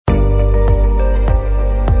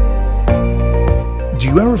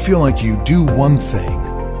you ever feel like you do one thing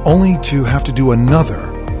only to have to do another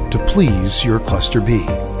to please your cluster B?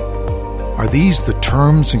 Are these the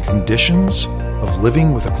terms and conditions of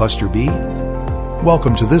living with a cluster B?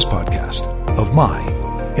 Welcome to this podcast of My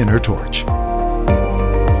Inner Torch.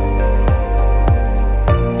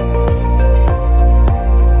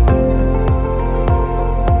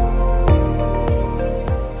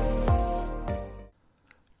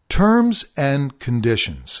 Terms and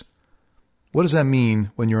conditions. What does that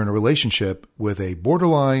mean when you're in a relationship with a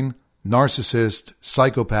borderline, narcissist,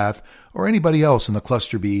 psychopath, or anybody else in the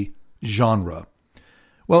cluster B genre?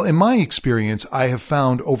 Well, in my experience, I have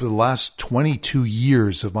found over the last 22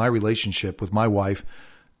 years of my relationship with my wife,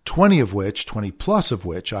 20 plus of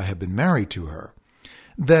which I have been married to her,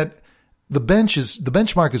 that the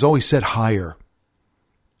benchmark is always set higher.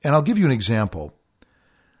 And I'll give you an example.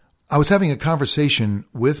 I was having a conversation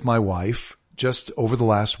with my wife just over the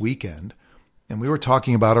last weekend, and we were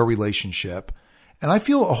talking about our relationship, and I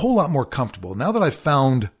feel a whole lot more comfortable now that I've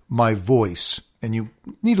found my voice. And you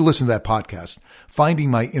need to listen to that podcast, Finding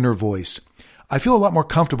My Inner Voice. I feel a lot more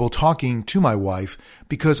comfortable talking to my wife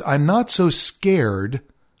because I'm not so scared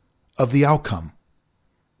of the outcome.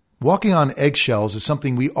 Walking on eggshells is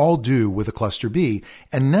something we all do with a cluster B.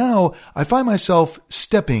 And now I find myself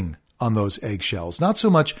stepping on those eggshells, not so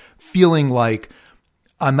much feeling like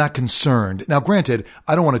I'm not concerned. Now, granted,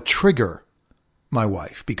 I don't want to trigger my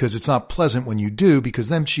wife because it's not pleasant when you do, because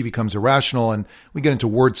then she becomes irrational and we get into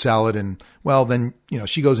word salad and, well, then,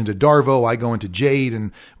 she goes into Darvo, I go into Jade,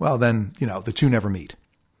 and, well, then, the two never meet.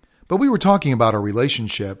 But we were talking about our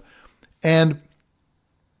relationship and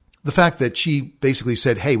the fact that she basically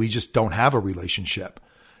said, hey, we just don't have a relationship,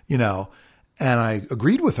 and I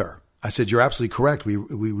agreed with her. I said, you're absolutely correct. We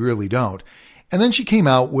really don't. And then she came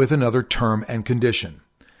out with another term and condition.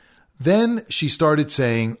 Then she started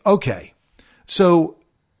saying, okay, so,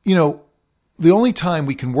 the only time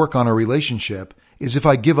we can work on a relationship is if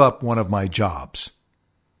I give up one of my jobs.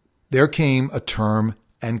 There came a term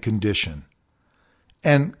and condition.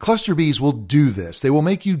 And cluster Bs will do this. They will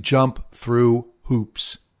make you jump through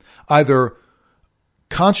hoops, either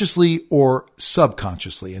consciously or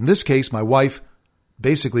subconsciously. In this case, my wife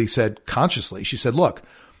basically said consciously, she said, look,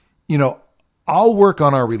 I'll work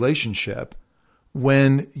on our relationship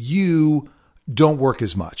when you don't work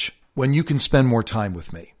as much, when you can spend more time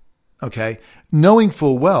with me. Okay. Knowing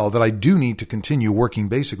full well that I do need to continue working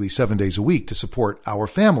basically 7 days a week to support our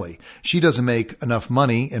family. She doesn't make enough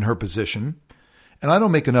money in her position, and I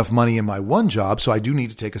don't make enough money in my one job. So I do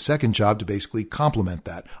need to take a second job to basically complement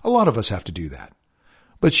that. A lot of us have to do that,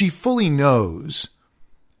 but she fully knows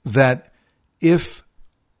that if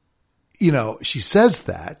she says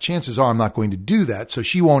that, chances are I'm not going to do that. So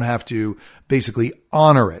she won't have to basically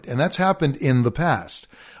honor it. And that's happened in the past.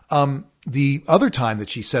 The other time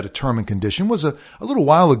that she set a term and condition was a little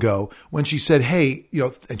while ago when she said, hey,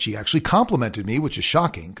 and she actually complimented me, which is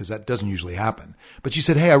shocking because that doesn't usually happen. But she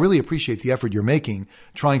said, hey, I really appreciate the effort you're making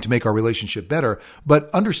trying to make our relationship better.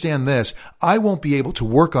 But understand this, I won't be able to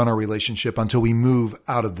work on our relationship until we move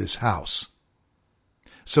out of this house.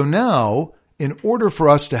 So now, in order for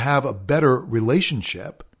us to have a better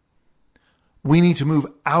relationship, we need to move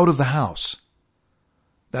out of the house.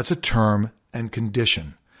 That's a term and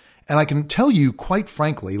condition. And I can tell you quite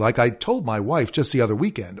frankly, like I told my wife just over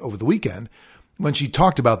the weekend, when she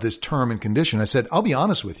talked about this term and condition, I said, I'll be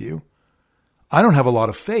honest with you. I don't have a lot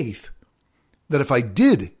of faith that if I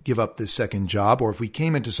did give up this second job, or if we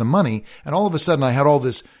came into some money and all of a sudden I had all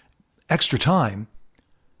this extra time,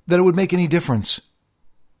 that it would make any difference.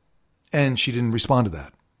 And she didn't respond to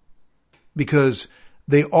that because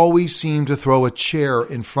they always seem to throw a chair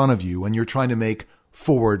in front of you when you're trying to make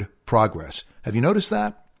forward progress. Have you noticed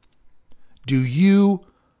that? Do you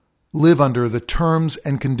live under the terms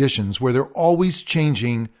and conditions where they're always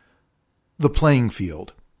changing the playing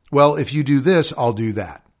field? Well, if you do this, I'll do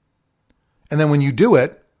that. And then when you do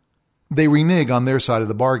it, they renege on their side of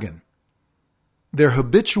the bargain. They're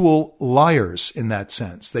habitual liars in that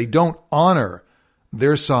sense. They don't honor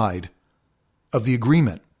their side of the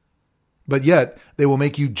agreement, but yet they will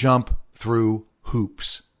make you jump through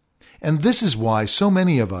hoops. And this is why so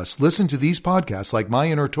many of us listen to these podcasts like My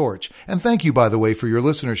Inner Torch. And thank you, by the way, for your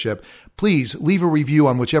listenership. Please leave a review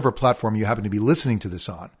on whichever platform you happen to be listening to this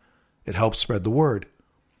on. It helps spread the word.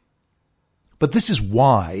 But this is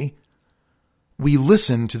why we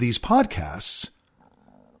listen to these podcasts,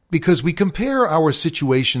 because we compare our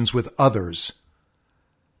situations with others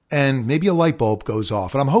and maybe a light bulb goes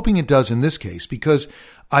off. And I'm hoping it does in this case, because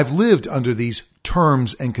I've lived under these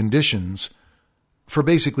terms and conditions for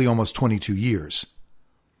basically almost 22 years.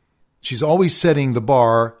 She's always setting the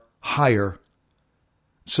bar higher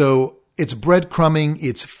So it's breadcrumbing,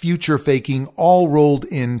 it's future faking, all rolled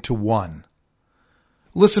into one.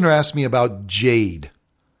 Listener asked me about jade.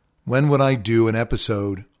 When would I do an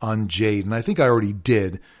episode on jade? And I think I already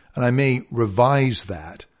did, and I may revise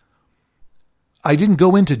that. I didn't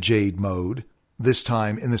go into jade mode this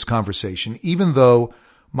time in this conversation, even though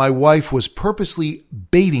my wife was purposely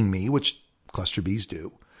baiting me, which cluster Bs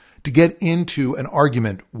do, to get into an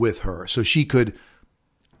argument with her so she could,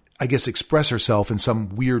 I guess, express herself in some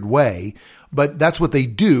weird way. But that's what they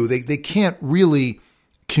do. They can't really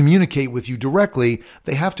communicate with you directly.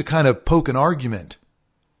 They have to kind of poke an argument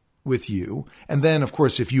with you. And then, of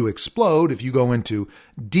course, if you explode, if you go into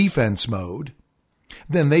defense mode,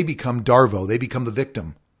 then they become Darvo. They become the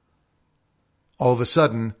victim. All of a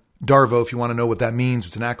sudden, Darvo, if you want to know what that means,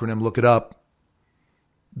 it's an acronym, look it up.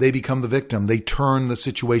 They become the victim. They turn the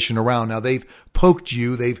situation around. Now they've poked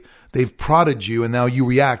you, they've prodded you, and now you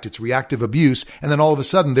react. It's reactive abuse. And then all of a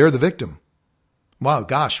sudden, they're the victim. Wow,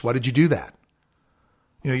 gosh, why did you do that?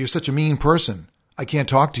 You're such a mean person. I can't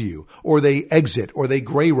talk to you. Or they exit, or they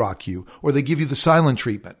gray rock you, or they give you the silent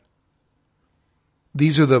treatment.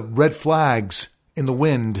 These are the red flags in the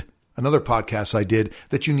wind, another podcast I did,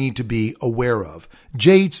 that you need to be aware of.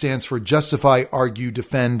 JADE stands for justify, argue,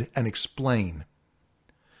 defend, and explain.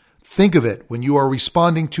 Think of it when you are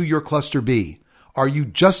responding to your cluster B. Are you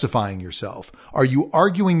justifying yourself? Are you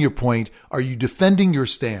arguing your point? Are you defending your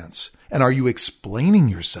stance? And are you explaining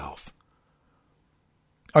yourself?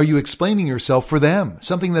 Are you explaining yourself for them?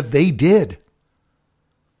 Something that they did.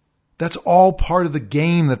 That's all part of the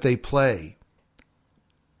game that they play.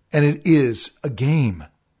 And it is a game.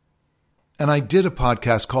 And I did a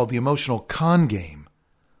podcast called The Emotional Con Game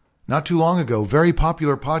not too long ago. Very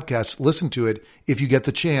popular podcast. Listen to it if you get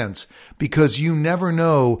the chance, because you never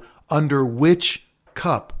know under which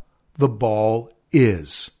cup the ball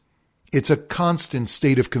is. It's a constant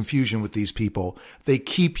state of confusion with these people. They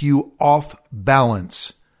keep you off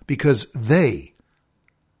balance because they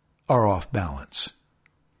are off balance.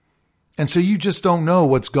 And so you just don't know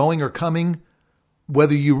what's going or coming,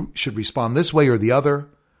 whether you should respond this way or the other.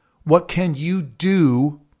 What can you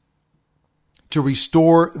do to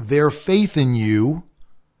restore their faith in you?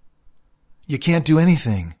 You can't do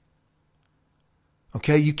anything.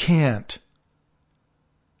 Okay, you can't.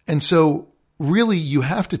 And so really you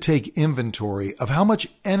have to take inventory of how much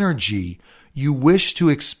energy you wish to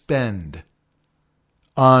expend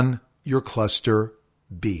on your cluster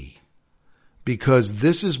B. Because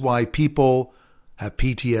this is why people have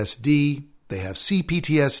PTSD, they have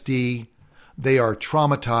CPTSD, they are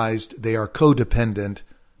traumatized, they are codependent,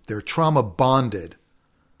 they're trauma bonded,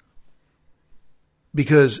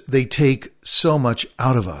 because they take so much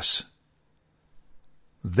out of us.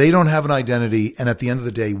 They don't have an identity, and at the end of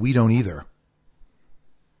the day, we don't either.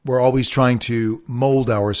 We're always trying to mold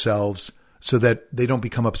ourselves so that they don't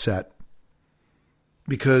become upset.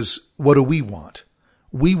 Because what do we want?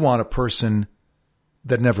 We want a person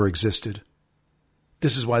that never existed.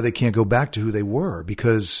 This is why they can't go back to who they were,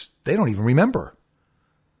 because they don't even remember.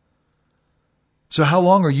 So how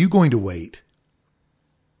long are you going to wait?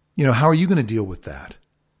 How are you going to deal with that?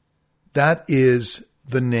 That is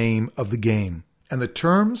the name of the game. And the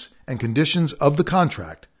terms and conditions of the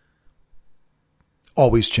contract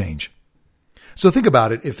always change. So think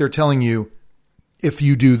about it. If they're telling you, if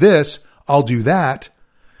you do this, I'll do that,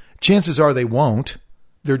 chances are they won't.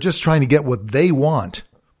 They're just trying to get what they want,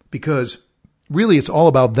 because really it's all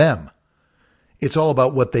about them. It's all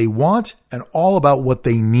about what they want and all about what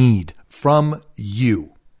they need from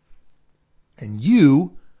you. And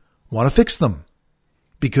you want to fix them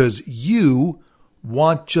because you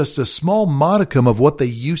want just a small modicum of what they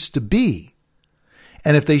used to be.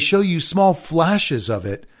 And if they show you small flashes of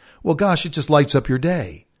it, well, gosh, it just lights up your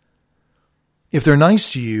day. If they're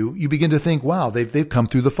nice to you, you begin to think, wow, they've come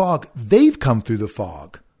through the fog. They've come through the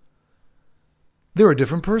fog. They're a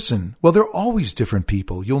different person. Well, they're always different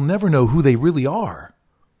people. You'll never know who they really are,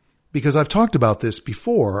 because I've talked about this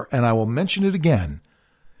before and I will mention it again.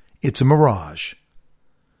 It's a mirage.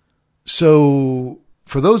 So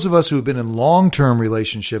for those of us who have been in long-term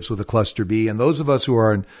relationships with a cluster B, and those of us who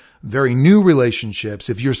are in very new relationships,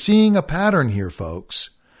 if you're seeing a pattern here, folks,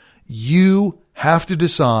 you have to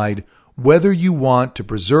decide whether you want to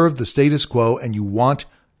preserve the status quo and you want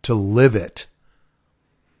to live it.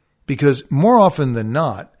 Because more often than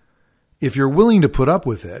not, if you're willing to put up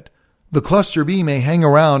with it, the cluster B may hang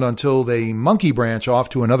around until they monkey branch off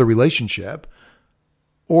to another relationship,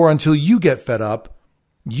 or until you get fed up,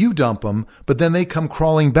 you dump them, but then they come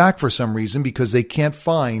crawling back for some reason because they can't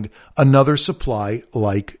find another supply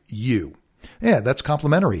like you. Yeah, that's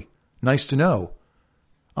complimentary. Nice to know.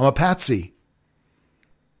 I'm a patsy.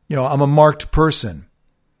 I'm a marked person.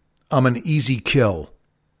 I'm an easy kill.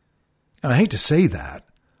 And I hate to say that,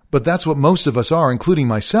 but that's what most of us are, including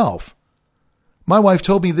myself. My wife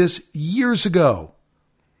told me this years ago,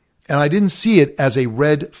 and I didn't see it as a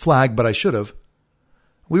red flag, but I should have.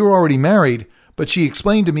 We were already married, but she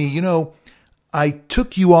explained to me, I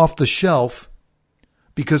took you off the shelf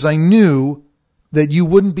because I knew that you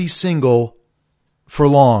wouldn't be single for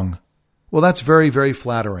long. Well, that's very, very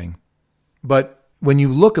flattering. But when you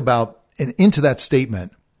look about and into that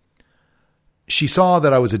statement, she saw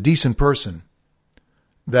that I was a decent person,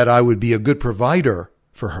 that I would be a good provider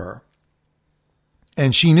for her.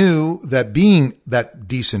 And she knew that being that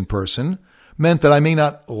decent person meant that I may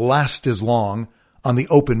not last as long on the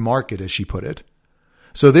open market, as she put it.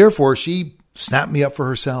 So therefore, she snapped me up for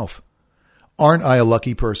herself. Aren't I a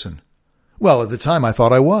lucky person? Well, at the time, I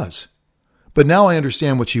thought I was. But now I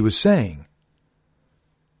understand what she was saying.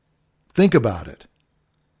 Think about it.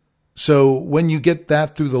 So when you get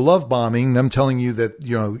that through the love bombing, them telling you that,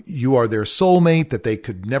 you are their soulmate, that they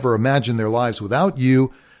could never imagine their lives without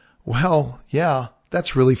you, well, yeah,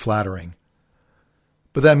 that's really flattering.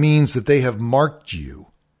 But that means that they have marked you.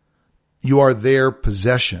 You are their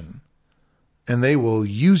possession, and they will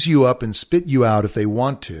use you up and spit you out if they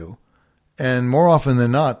want to. And more often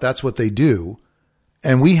than not, that's what they do.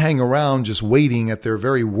 And we hang around just waiting at their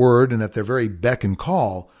very word and at their very beck and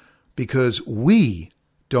call because we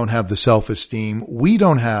don't have the self-esteem. We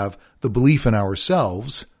don't have the belief in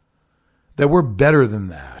ourselves that we're better than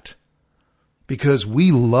that because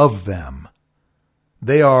we love them.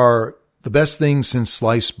 They are the best thing since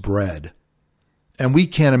sliced bread. And we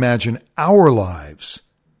can't imagine our lives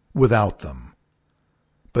without them.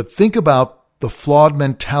 But think about the flawed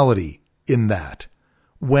mentality in that.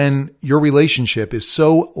 When your relationship is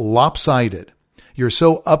so lopsided, you're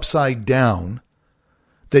so upside down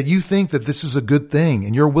that you think that this is a good thing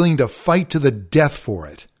and you're willing to fight to the death for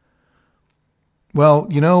it. Well,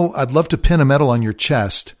 I'd love to pin a medal on your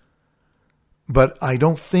chest, but I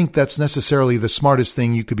don't think that's necessarily the smartest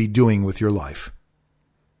thing you could be doing with your life.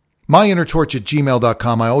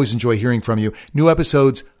 myinnertorch@gmail.com. I always enjoy hearing from you. New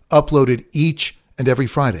episodes uploaded each and every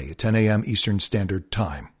Friday at 10 a.m. Eastern Standard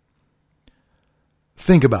Time.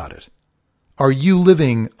 Think about it. Are you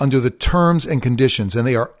living under the terms and conditions, and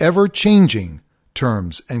they are ever-changing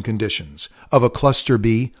terms and conditions, of a cluster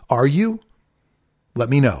B? Are you? Let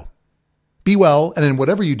me know. Be well, and in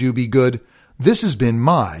whatever you do, be good. This has been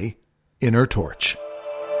my Inner Torch.